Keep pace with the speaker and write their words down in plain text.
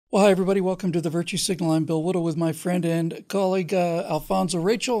Well, hi, everybody. Welcome to the Virtue Signal. I'm Bill Whittle with my friend and colleague, Alfonso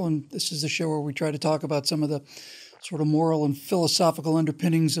Rachel, and this is the show where we try to talk about some of the sort of moral and philosophical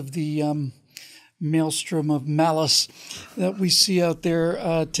underpinnings of the maelstrom of malice that we see out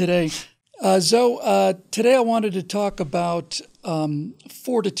there today. Zoe, today I wanted to talk about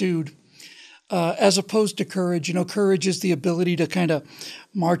fortitude as opposed to courage. You know, courage is the ability to kind of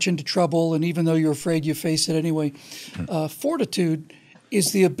march into trouble, and even though you're afraid, you face it anyway. Fortitude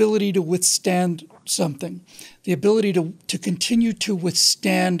is the ability to withstand something, the ability to continue to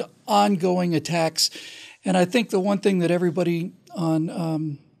withstand ongoing attacks. And I think the one thing that everybody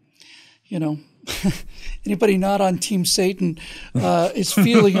on, anybody not on Team Satan is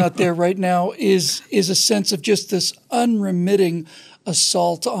feeling out there right now is a sense of just this unremitting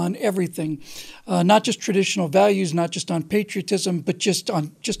assault on everything, not just traditional values, not just on patriotism, but just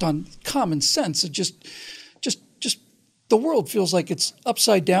on common sense. Just the world feels like it's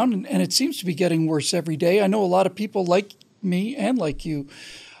upside down, and it seems to be getting worse every day. I know a lot of people like me and like you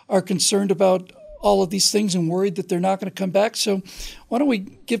are concerned about all of these things and worried that they're not going to come back. So why don't we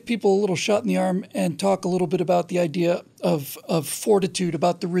give people a little shot in the arm and talk a little bit about the idea of fortitude,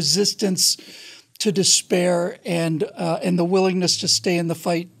 about the resistance to despair and the willingness to stay in the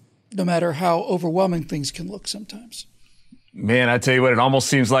fight no matter how overwhelming things can look sometimes. Man, I tell you what, it almost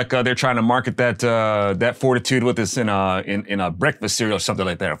seems like they're trying to market that fortitude with us in a breakfast cereal or something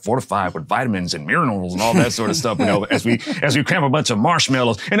like that, fortified with vitamins and minerals and all that sort of stuff. You know, as we cram a bunch of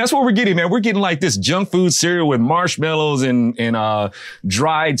marshmallows, and that's what we're getting, man. We're getting like this junk food cereal with marshmallows and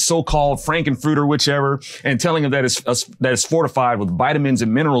dried so-called frankenfruit or whichever, and telling them that it's fortified with vitamins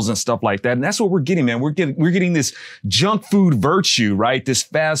and minerals and stuff like that. And that's what we're getting, man. We're getting this junk food virtue, right? This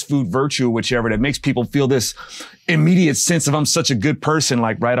fast food virtue, whichever, that makes people feel this immediate sense of I'm such a good person,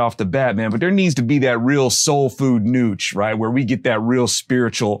 like right off the bat, man. But there needs to be that real soul food nooch, right? Where we get that real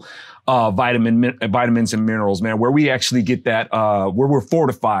spiritual vitamins and minerals, man, where we actually get that, where we're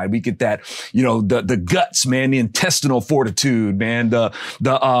fortified. We get that, you know, the guts, man, the intestinal fortitude, man, the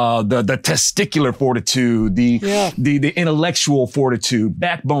testicular fortitude, the intellectual fortitude,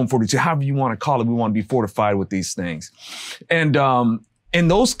 backbone fortitude, however you want to call it. We want to be fortified with these things. And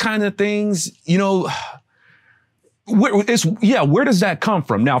those kind of things, you know, where does that come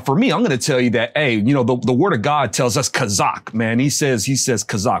from? Now, for me, I'm going to tell you that, hey, you know, the word of God tells us kazak, man. He says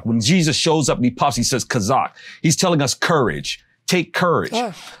kazak. When Jesus shows up and he pops, he says kazak. He's telling us courage. Take courage.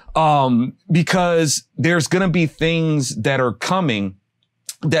 Because there's going to be things that are coming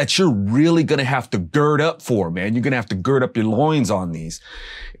that you're really going to have to gird up for, man. You're going to have to gird up your loins on these.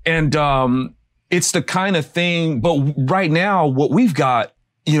 And, it's the kind of thing, but right now, what we've got,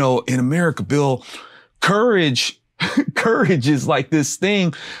 you know, in America, Bill, courage is like this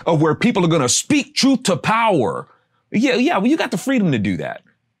thing of where people are going to speak truth to power. Yeah. Well, you got the freedom to do that.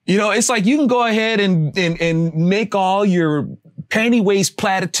 You know, it's like you can go ahead and make all your panty waist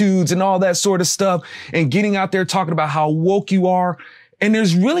platitudes and all that sort of stuff and getting out there talking about how woke you are. And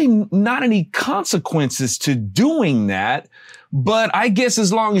there's really not any consequences to doing that. But I guess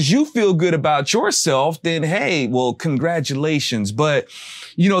as long as you feel good about yourself, then hey, well, congratulations. But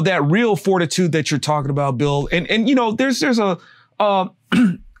you know, that real fortitude that you're talking about, Bill, and you know, there's a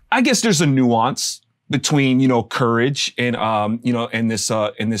I guess there's a nuance between, you know, courage and you know, and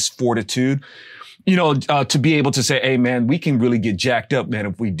this fortitude. You know, to be able to say, hey, man, we can really get jacked up, man,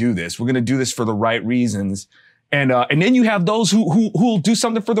 if we do this. We're going to do this for the right reasons. And then you have those who'll do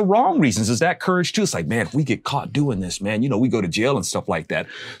something for the wrong reasons. Is that courage too? It's like, man, if we get caught doing this, man, you know, we go to jail and stuff like that.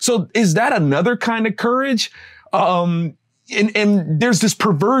 So is that another kind of courage? And there's this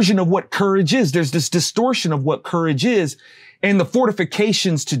perversion of what courage is. There's this distortion of what courage is and the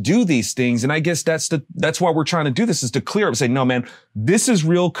fortifications to do these things. And I guess that's why we're trying to do this, is to clear up and say, no, man, this is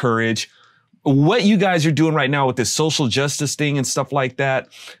real courage. What you guys are doing right now with this social justice thing and stuff like that,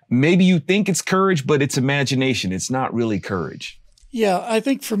 maybe you think it's courage, but it's imagination. It's not really courage. Yeah, I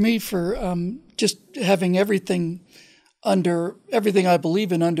think for me, for just having everything I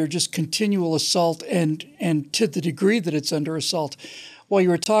believe in under just continual assault and to the degree that it's under assault. While you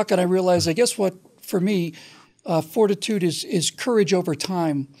were talking, I realized, I guess what, for me, fortitude is courage over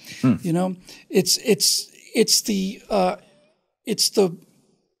time. You know, it's the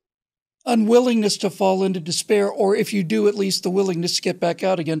unwillingness to fall into despair, or if you do, at least the willingness to get back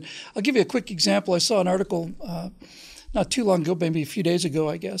out again. I'll give you a quick example. I saw an article not too long ago, maybe a few days ago,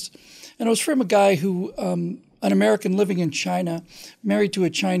 I guess, and it was from a guy who an American living in China, married to a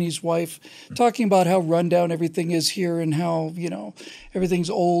Chinese wife, talking about how rundown everything is here and how, everything's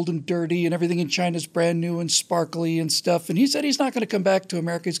old and dirty and everything in China's brand new and sparkly and stuff. And he said he's not going to come back to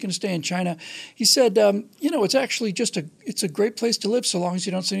America. He's going to stay in China. He said, it's actually it's a great place to live so long as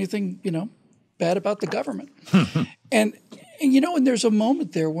you don't say anything, bad about the government. and there's a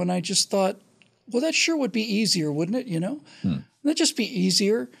moment there when I just thought, well, that sure would be easier, wouldn't it? Wouldn't that just be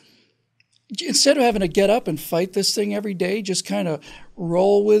easier? Instead of having to get up and fight this thing every day, just kind of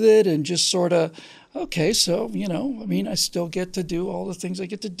roll with it and just sort of, okay, so, I still get to do all the things I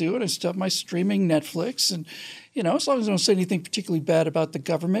get to do, and I still have my streaming Netflix, and, as long as I don't say anything particularly bad about the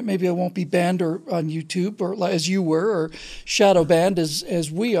government, maybe I won't be banned or on YouTube or as you were, or shadow banned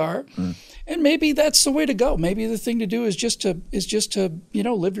as we are. And maybe that's the way to go. Maybe the thing to do is just to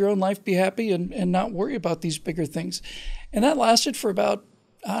live your own life, be happy, and not worry about these bigger things. And that lasted for about,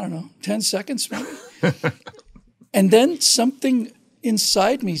 10 seconds maybe. And then something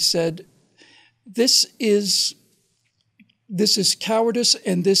inside me said, this is cowardice,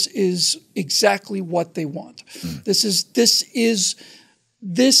 and this is exactly what they want. This is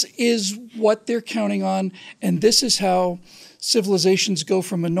what they're counting on, and this is how civilizations go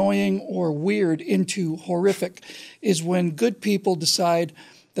from annoying or weird into horrific, is when good people decide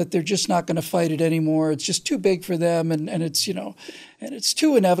that they're just not going to fight it anymore. It's just too big for them, and it's and it's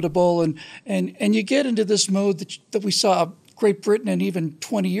too inevitable, and you get into this mode that we saw Great Britain and even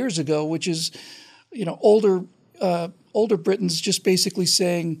 20 years ago, which is older Britons just basically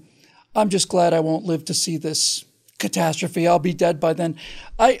saying, "I'm just glad I won't live to see this catastrophe. I'll be dead by then."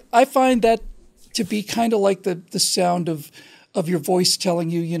 I find that to be kind of like the sound of your voice telling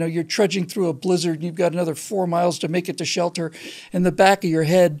you, you're trudging through a blizzard and you've got another 4 miles to make it to shelter, and the back of your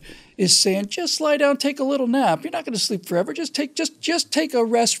head is saying, just lie down, take a little nap. You're not going to sleep forever. Just take a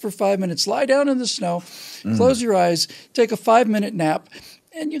rest for 5 minutes. Lie down in the snow, close your eyes, take a 5-minute nap,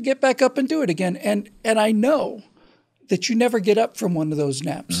 and you get back up and do it again. And I know that you never get up from one of those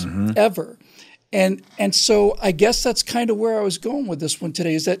naps, ever. And so I guess that's kind of where I was going with this one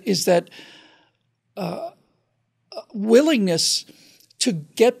today, is that willingness to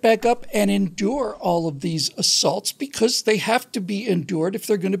get back up and endure all of these assaults, because they have to be endured if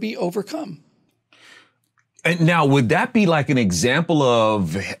they're going to be overcome. And now, would that be like an example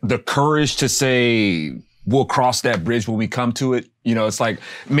of the courage to say, we'll cross that bridge when we come to it? It's like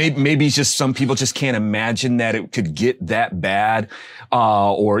maybe it's just some people just can't imagine that it could get that bad,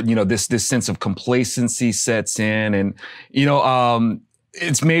 or this sense of complacency sets in, and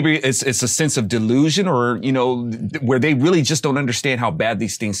it's a sense of delusion, or where they really just don't understand how bad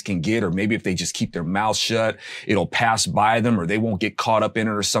these things can get, or maybe if they just keep their mouths shut, it'll pass by them, or they won't get caught up in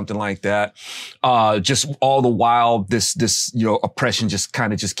it, or something like that. Just all the while, this oppression just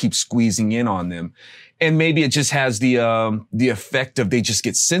kind of just keeps squeezing in on them. And maybe it just has the effect of they just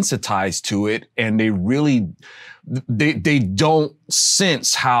get sensitized to it, and they don't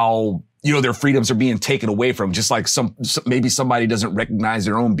sense how, their freedoms are being taken away from them. Just like maybe somebody doesn't recognize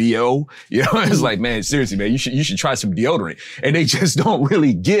their own BO. It's like, man, seriously, man, you should try some deodorant. And they just don't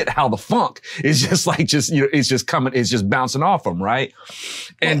really get how the funk is just like, it's just coming, it's just bouncing off them, right?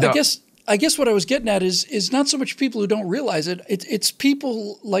 And well, I guess what I was getting at is not so much people who don't realize it. It's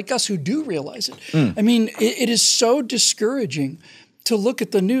people like us who do realize it. I mean, it is so discouraging to look at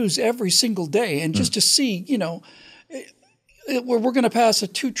the news every single day and just to see, we're going to pass a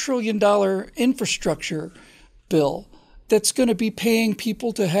 $2 trillion infrastructure bill that's going to be paying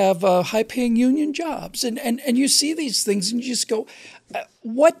people to have high-paying union jobs. And you see these things and you just go,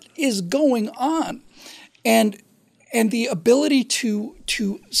 what is going on? And the ability to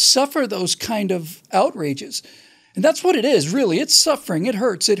suffer those kind of outrages. And that's what it is, really. It's suffering. It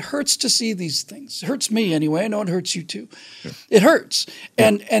hurts. It hurts to see these things. It hurts me anyway. I know it hurts you too. Yeah. It hurts.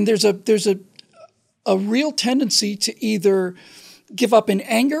 Yeah. And there's a real tendency to either give up in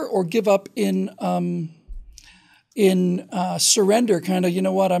anger or give up in surrender, kind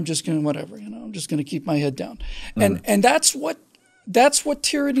of, I'm just going to whatever, I'm just going to keep my head down. And that's what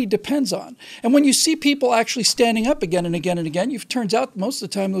tyranny depends on. And when you see people actually standing up again and again and again, it turns out most of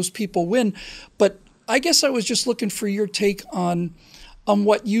the time those people win. But I guess I was just looking for your take on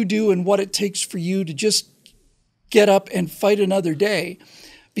what you do and what it takes for you to just get up and fight another day,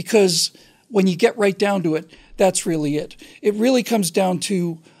 because when you get right down to it, that's really it. It really comes down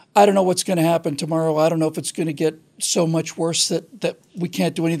to, I don't know what's going to happen tomorrow. I don't know if it's going to get so much worse that we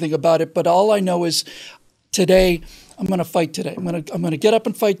can't do anything about it. But all I know is today, I'm going to fight today. I'm going to get up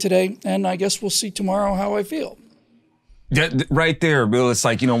and fight today, and I guess we'll see tomorrow how I feel. Right there, Bill. It's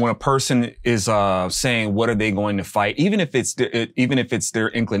like, when a person is saying what are they going to fight, even if it's their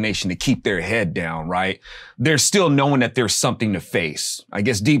inclination to keep their head down, right? They're still knowing that there's something to face. I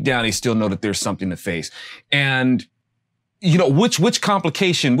guess deep down they still know that there's something to face. And which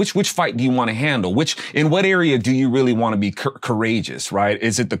complication, which fight do you want to handle? In what area do you really want to be courageous, right?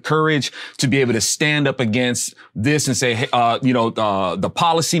 Is it the courage to be able to stand up against this and say, hey, the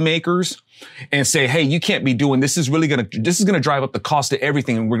policymakers, and say, hey, you can't be doing this. This is going to drive up the cost of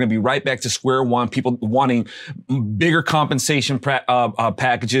everything. And we're going to be right back to square one. People wanting bigger compensation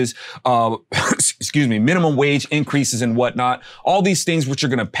packages, minimum wage increases and whatnot. All these things which are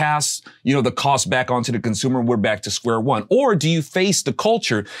going to pass, the cost back onto the consumer. We're back to square one. Or do you face the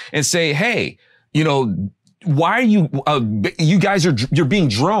culture and say, hey, why are you, you guys you're being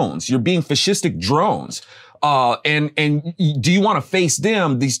drones. You're being fascistic drones. And do you want to face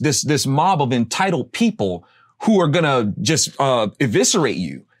them, this mob of entitled people who are going to just, eviscerate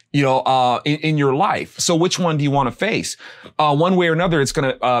you, in your life? So which one do you want to face? One way or another, it's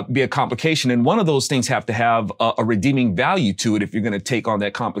going to, be a complication. And one of those things have to have a redeeming value to it if you're going to take on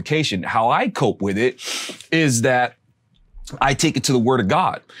that complication. How I cope with it is that I take it to the Word of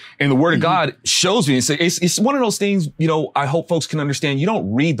God, and the Word of God shows me. It's one of those things, I hope folks can understand. You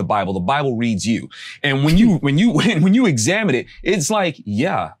don't read the Bible reads you. And when you examine it, it's like,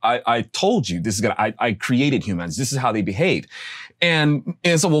 yeah, I told you this is I created humans. This is how they behave. And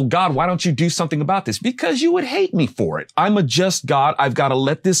so, well, God, why don't you do something about this? Because you would hate me for it. I'm a just God. I've got to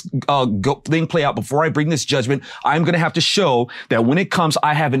let this thing play out before I bring this judgment. I'm going to have to show that when it comes,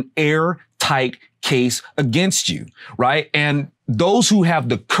 I have an airtight case against you, right? And those who have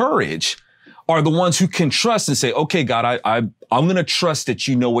the courage are the ones who can trust and say, okay, God, I'm going to trust that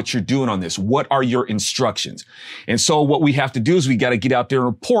you know what you're doing on this. What are your instructions? And so what we have to do is we got to get out there and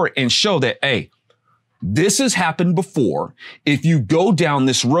report and show that, hey, this has happened before. If you go down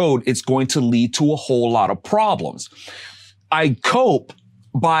this road, it's going to lead to a whole lot of problems. I cope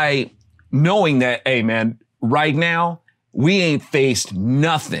by knowing that, hey, man, right now, we ain't faced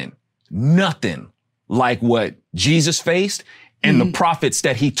nothing like what Jesus faced and the prophets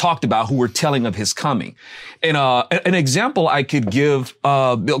that he talked about who were telling of his coming. And an example I could give,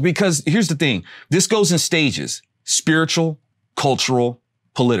 because here's the thing, this goes in stages: spiritual, cultural,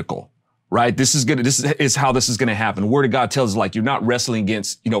 political. Right? This is how this is going to happen. The Word of God tells us, like, you're not wrestling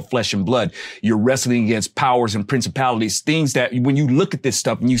against, flesh and blood. You're wrestling against powers and principalities, things that when you look at this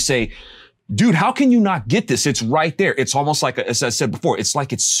stuff and you say, dude, how can you not get this? It's right there. It's almost like, as I said before, it's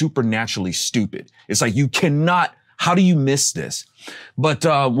like it's supernaturally stupid. It's like you cannot, how do you miss this? But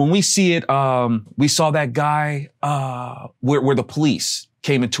when we see it, we saw that guy where the police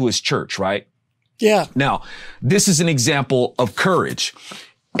came into his church, right? Yeah. Now, this is an example of courage.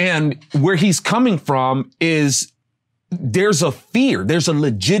 And where he's coming from is there's a fear. There's a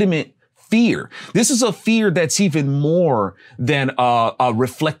legitimate fear. This is a fear that's even more than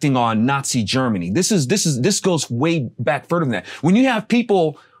reflecting on Nazi Germany. This goes way back further than that. When you have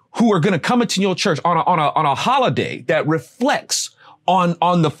people who are going to come into your church on a holiday that reflects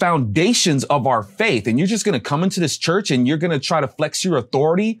on the foundations of our faith, and you're just going to come into this church and you're going to try to flex your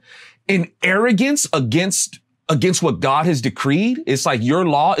authority in arrogance against what God has decreed. It's like your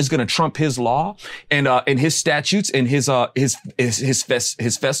law is going to trump his law and his statutes and his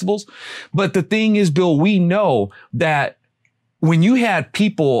festivals. But the thing is, Bill, we know that when you had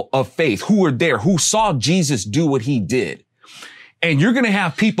people of faith who were there, who saw Jesus do what he did, and you're going to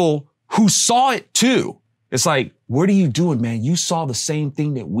have people who saw it too. It's like, what are you doing, man? You saw the same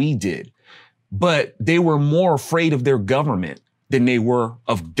thing that we did, but they were more afraid of their government than they were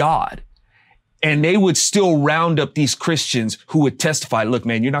of God. And they would still round up these Christians who would testify, look,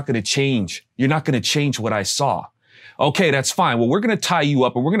 man, you're not going to change. You're not going to change what I saw. Okay, that's fine. Well, we're going to tie you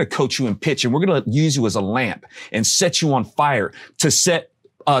up and we're going to coat you in pitch and we're going to use you as a lamp and set you on fire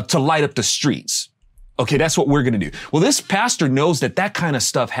to light up the streets. Okay, that's what we're going to do. Well, this pastor knows that kind of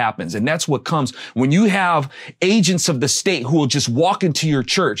stuff happens. And that's what comes when you have agents of the state who will just walk into your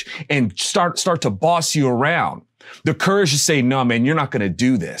church and start to boss you around. The courage to say, no, man, you're not going to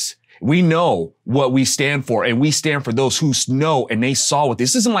do this. We know what we stand for, and we stand for those who know and they saw what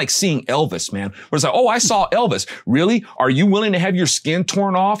this isn't like seeing Elvis, man. Where it's like, oh, I saw Elvis. Really? Are you willing to have your skin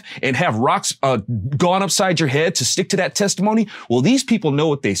torn off and have rocks gone upside your head to stick to that testimony? Well, these people know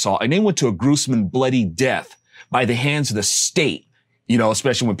what they saw, and they went to a gruesome and bloody death by the hands of the state.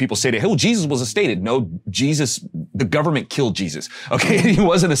 Especially when people say that, oh, Jesus was a statist. No, Jesus, the government killed Jesus. Okay. He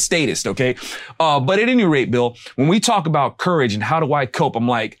wasn't a statist. Okay. But at any rate, Bill, when we talk about courage and how do I cope, I'm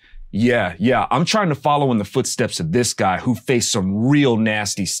like, yeah. I'm trying to follow in the footsteps of this guy who faced some real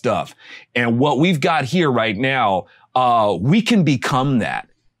nasty stuff. And what we've got here right now, we can become that.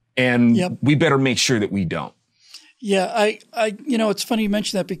 And Yep. we better make sure that we don't. Yeah, it's funny you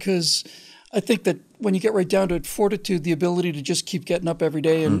mention that, because I think that when you get right down to it, fortitude, the ability to just keep getting up every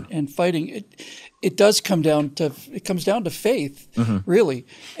day and fighting, it comes down to faith, really,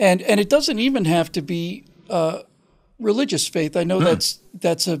 and it doesn't even have to be religious faith. I know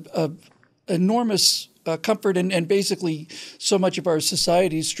that's a enormous comfort, and basically so much of our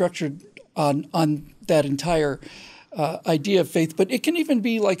society is structured on that entire idea of faith, but it can even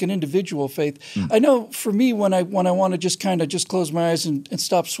be like an individual faith. I know for me, when I want to just close my eyes and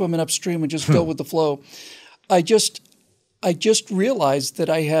stop swimming upstream and just go with the flow, I just realized that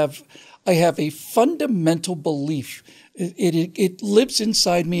I have a fundamental belief. It lives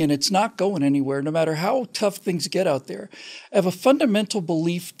inside me, and it's not going anywhere, no matter how tough things get out there. I have a fundamental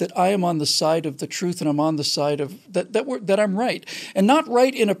belief that I am on the side of the truth, and I'm on the side of that I'm right, and not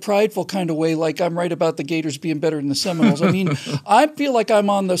right in a prideful kind of way, like I'm right about the Gators being better than the Seminoles. I mean, I feel like I'm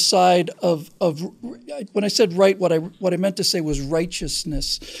on the side of when I said right, what I meant to say was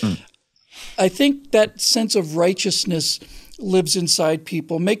righteousness. I think that sense of righteousness lives inside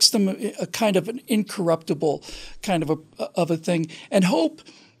people, makes them a kind of an incorruptible kind of a thing. And hope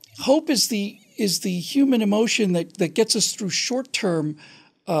is the human emotion that gets us through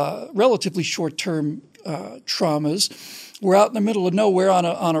relatively short-term traumas. We're out in the middle of nowhere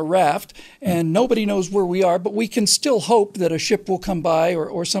on a raft, and nobody knows where we are, but we can still hope that a ship will come by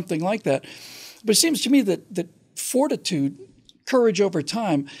or something like that. But it seems to me that fortitude, courage over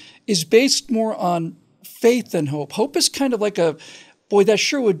time, is based more on faith and hope. Hope is kind of like boy, that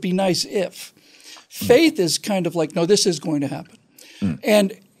sure would be nice if. Faith is kind of like, no, this is going to happen.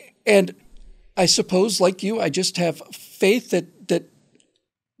 And I suppose, like you, I just have faith that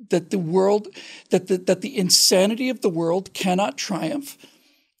the world, that the insanity of the world cannot triumph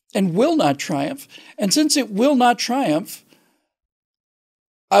and will not triumph. And since it will not triumph,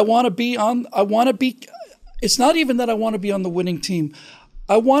 it's not even that I want to be on the winning team.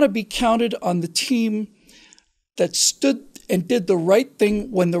 I want to be counted on the team that stood and did the right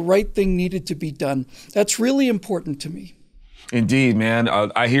thing when the right thing needed to be done. That's really important to me. Indeed, man.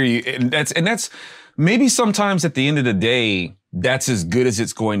 I hear you. And that's maybe sometimes at the end of the day, that's as good as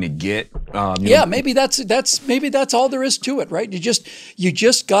it's going to get. Maybe that's all there is to it, right? You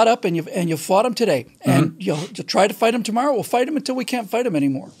just got up and you fought them today, and you'll try to fight them tomorrow. We'll fight them until we can't fight them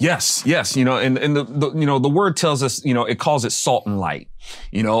anymore. Yes. And the word tells us, it calls it salt and light.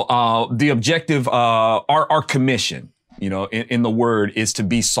 The objective, our commission, in the word is to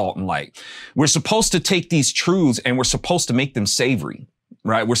be salt and light. We're supposed to take these truths and we're supposed to make them savory.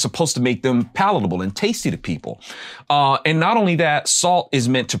 Right? We're supposed to make them palatable and tasty to people. And not only that, salt is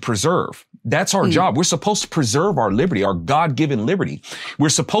meant to preserve. That's our job. We're supposed to preserve our liberty, our God-given liberty. We're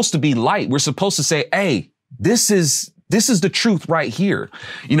supposed to be light. We're supposed to say, hey, this is the truth right here.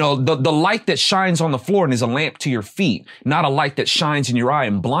 The light that shines on the floor and is a lamp to your feet, not a light that shines in your eye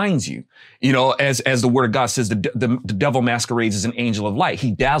and blinds you. As the word of God says, the devil masquerades as an angel of light.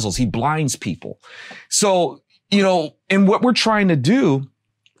 He dazzles, he blinds people. So, and what we're trying to do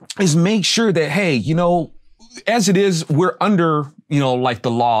is make sure that, hey, as it is, we're under, like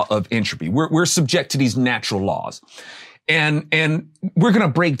the law of entropy. We're subject to these natural laws. And we're going to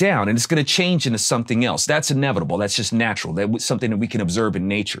break down, and it's going to change into something else. That's inevitable. That's just natural. That's something that we can observe in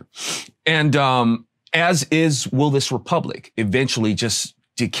nature. And as will this republic eventually just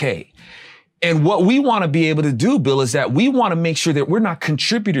decay. And what we want to be able to do, Bill, is that we want to make sure that we're not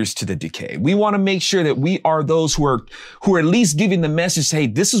contributors to the decay. We want to make sure that we are those who are at least giving the message, hey,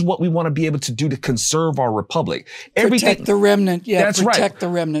 this is what we want to be able to do to conserve our republic. Protect the remnant. Yeah, that's protect right. the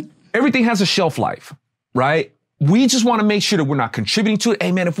remnant. Everything has a shelf life, right? We just want to make sure that we're not contributing to it.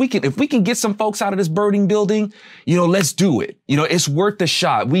 Hey, man, if we can get some folks out of this burning building, let's do it. It's worth the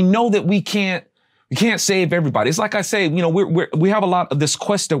shot. We know that we can't save everybody. It's like I say, we have a lot of this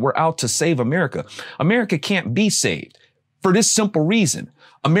quest that we're out to save America. America can't be saved for this simple reason.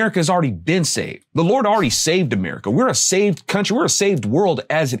 America has already been saved. The Lord already saved America. We're a saved country. We're a saved world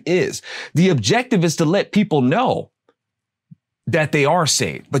as it is. The objective is to let people know that they are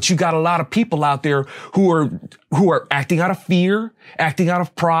saved. But you got a lot of people out there who are acting out of fear, acting out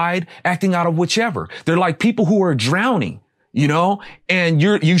of pride, acting out of whichever. They're like people who are drowning. And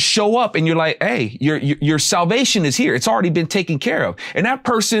you show up and you're like, hey, your salvation is here. It's already been taken care of. And that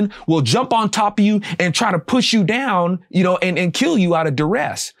person will jump on top of you and try to push you down, and kill you out of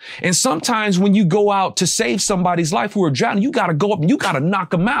duress. And sometimes when you go out to save somebody's life who are drowning, you got to go up and you got to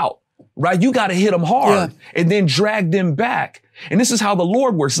knock them out, right? You got to hit them hard and then drag them back. And this is how the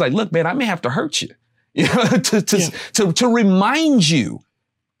Lord works. It's like, look, man, I may have to hurt you, to remind you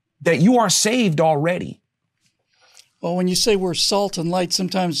that you are saved already. Well, when you say we're salt and light,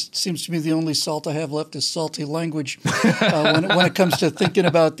 sometimes it seems to me the only salt I have left is salty language when it comes to thinking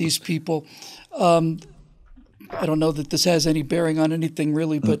about these people. I don't know that this has any bearing on anything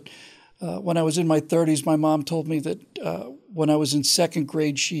really, but when I was in my 30s, my mom told me that when I was in second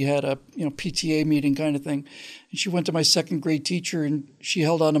grade, she had a PTA meeting kind of thing. And she went to my second grade teacher and she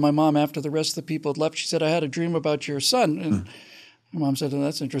held on to my mom after the rest of the people had left. She said, "I had a dream about your son." And my mom said, "Oh,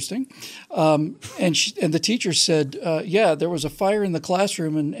 that's interesting." And the teacher said, "Yeah, there was a fire in the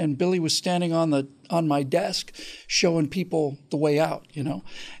classroom and Billy was standing on my desk showing people the way out,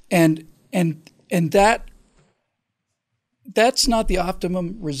 And that's not the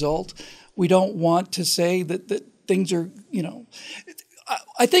optimum result. We don't want to say that things are,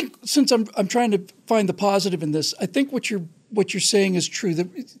 I think since I'm trying to find the positive in this, I think what you're saying is true.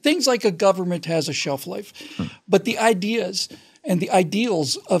 That things like a government has a shelf life, but the ideas and the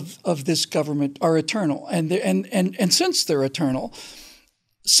ideals of this government are eternal. And since they're eternal,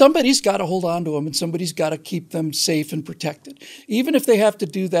 somebody's got to hold on to them and somebody's got to keep them safe and protected, even if they have to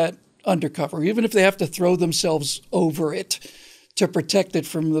do that undercover, even if they have to throw themselves over it to protect it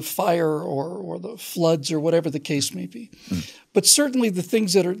from the fire or the floods or whatever the case may be. But certainly the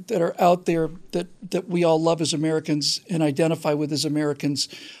things that are out there that we all love as Americans and identify with as Americans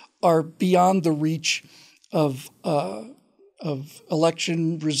are beyond the reach of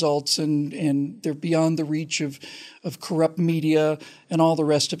election results and they're beyond the reach of corrupt media and all the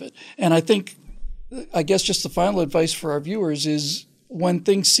rest of it. And I guess just the final advice for our viewers is when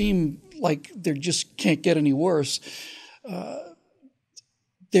things seem like they just can't get any worse,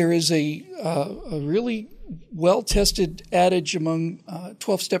 there is a really well-tested adage among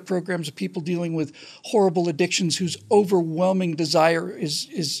 12-step programs of people dealing with horrible addictions whose overwhelming desire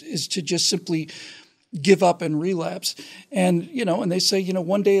is to just simply give up and relapse. And they say,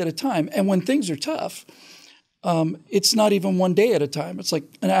 one day at a time. And when things are tough, it's not even one day at a time. It's like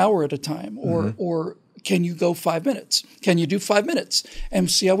an hour at a time, or can you go 5 minutes? Can you do 5 minutes and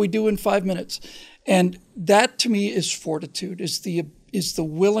see how we do in 5 minutes? And that to me is fortitude, is the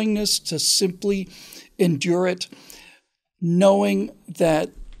willingness to simply endure it, knowing that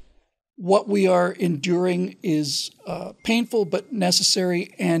what we are enduring is painful but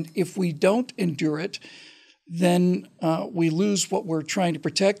necessary. And if we don't endure it, then we lose what we're trying to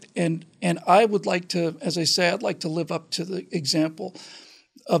protect. And I would like to, as I say, I'd like to live up to the example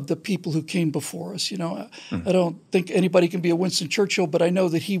of the people who came before us. I don't think anybody can be a Winston Churchill, but I know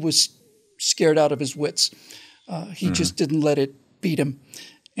that he was scared out of his wits. He just didn't let it beat him.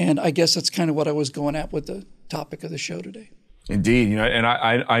 And I guess that's kind of what I was going at with the topic of the show today. Indeed. And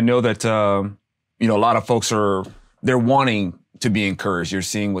I know that, a lot of folks they're wanting to be encouraged. You're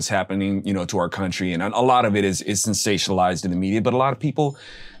seeing what's happening, to our country. And a lot of it is sensationalized in the media, but a lot of people,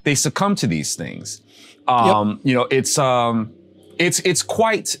 they succumb to these things. It's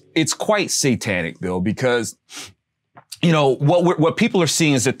quite satanic, Bill, because, what people are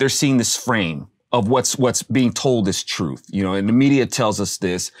seeing is that they're seeing this frame of what's being told is truth, and the media tells us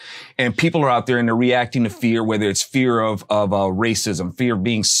this, and people are out there and they're reacting to fear, whether it's fear of racism, fear of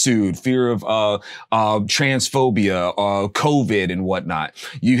being sued, fear of transphobia, COVID and whatnot.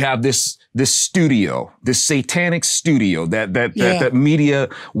 You have this studio, this satanic studio that media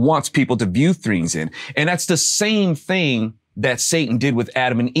wants people to view things in, and that's the same thing that Satan did with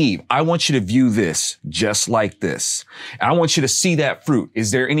Adam and Eve. I want you to view this just like this. And I want you to see that fruit.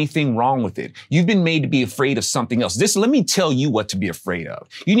 Is there anything wrong with it? You've been made to be afraid of something else. Let me tell you what to be afraid of.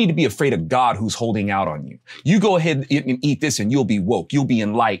 You need to be afraid of God who's holding out on you. You go ahead and eat this and you'll be woke. You'll be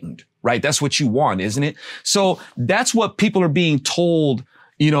enlightened, right? That's what you want, isn't it? So that's what people are being told,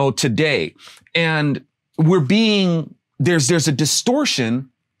 today. And there's a distortion,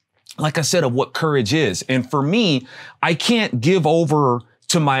 like I said, of what courage is. And for me, I can't give over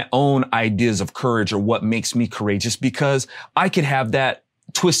to my own ideas of courage or what makes me courageous, because I could have that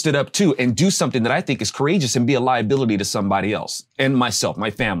twisted up too and do something that I think is courageous and be a liability to somebody else and myself,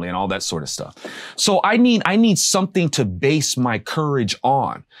 my family, and all that sort of stuff. So I need something to base my courage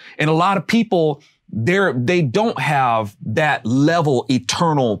on. And a lot of people, they don't have that level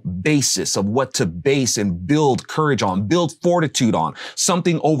eternal basis of what to base and build courage on, build fortitude on,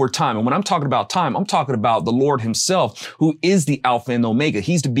 something over time. And when I'm talking about time, I'm talking about the Lord himself, who is the Alpha and Omega.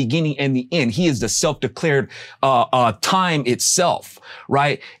 He's the beginning and the end. He is the self-declared time itself,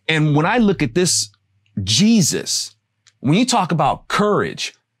 right? And when I look at this Jesus, when you talk about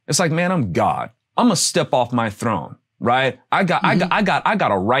courage, it's like, man, I'm God. I'm gonna step off my throne. Right? I got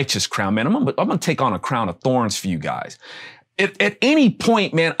a righteous crown, man. I'm gonna take on a crown of thorns for you guys. at any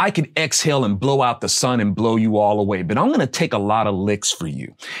point, man, I could exhale and blow out the sun and blow you all away, but I'm going to take a lot of licks for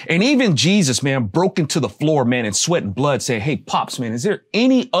you. And even Jesus, man, broke into the floor, man, in sweat and blood, saying, hey, Pops, man, is there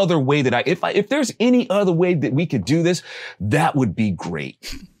any other way that if there's any other way that we could do this, that would be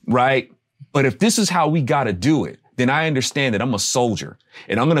great, right? But if this is how we got to do it, then I understand that I'm a soldier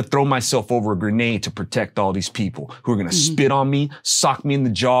and I'm going to throw myself over a grenade to protect all these people who are going to spit on me, sock me in the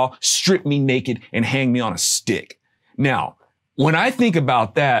jaw, strip me naked, and hang me on a stick. Now, when I think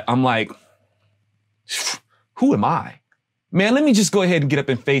about that, I'm like, who am I? Man, let me just go ahead and get up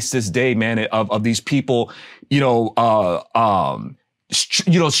and face this day, man, of these people,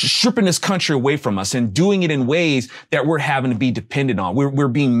 stripping this country away from us and doing it in ways that we're having to be dependent on. We're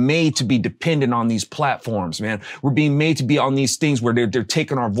being made to be dependent on these platforms, man. We're being made to be on these things where they're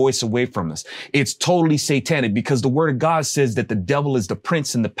taking our voice away from us. It's totally satanic because the word of God says that the devil is the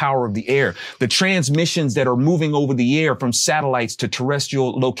prince and the power of the air. The transmissions that are moving over the air from satellites to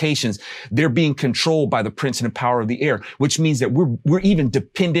terrestrial locations, they're being controlled by the prince and the power of the air, which means that we're even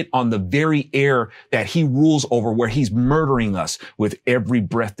dependent on the very air that he rules over, where he's murdering us with every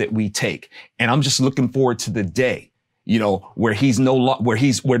breath that we take. And I'm just looking forward to the day, where where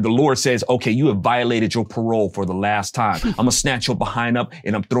the Lord says, okay, you have violated your parole for the last time. I'm going to snatch your behind up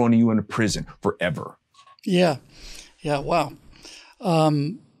and I'm throwing you into prison forever. Yeah. Yeah. Wow.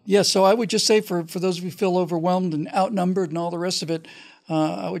 So I would just say for those of you who feel overwhelmed and outnumbered and all the rest of it,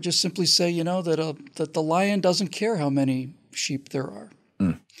 I would just simply say, that the lion doesn't care how many sheep there are.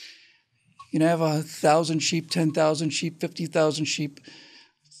 You can have 1,000 sheep, 10,000 sheep, 50,000 sheep.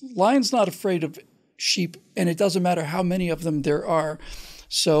 Lion's not afraid of sheep, and it doesn't matter how many of them there are.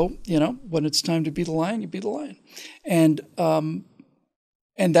 So, when it's time to be the lion, you be the lion. And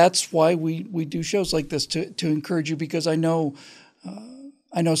that's why we do shows like this, to encourage you, because I know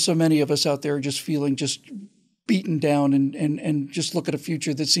so many of us out there are just feeling just beaten down and just look at a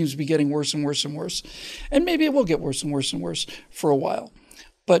future that seems to be getting worse and worse and worse. And maybe it will get worse and worse and worse for a while.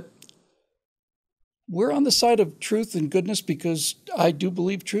 But we're on the side of truth and goodness because I do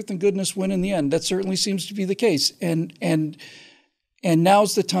believe truth and goodness win in the end. That certainly seems to be the case. And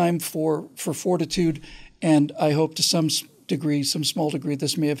now's the time for fortitude. And I hope to some small degree,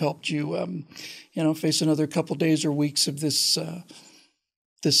 this may have helped you, face another couple days or weeks of this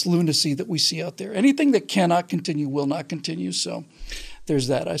lunacy that we see out there. Anything that cannot continue will not continue. So there's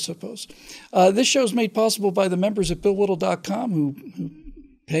that, I suppose. This show is made possible by the members at BillWhittle.com who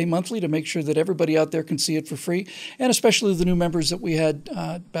pay monthly to make sure that everybody out there can see it for free, and especially the new members that we had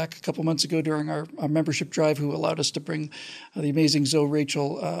back a couple months ago during our membership drive, who allowed us to bring the amazing Zoe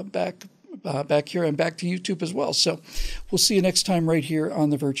Rachel back here and back to YouTube as well. So we'll see you next time right here on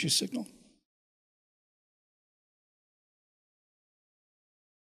The Virtue Signal.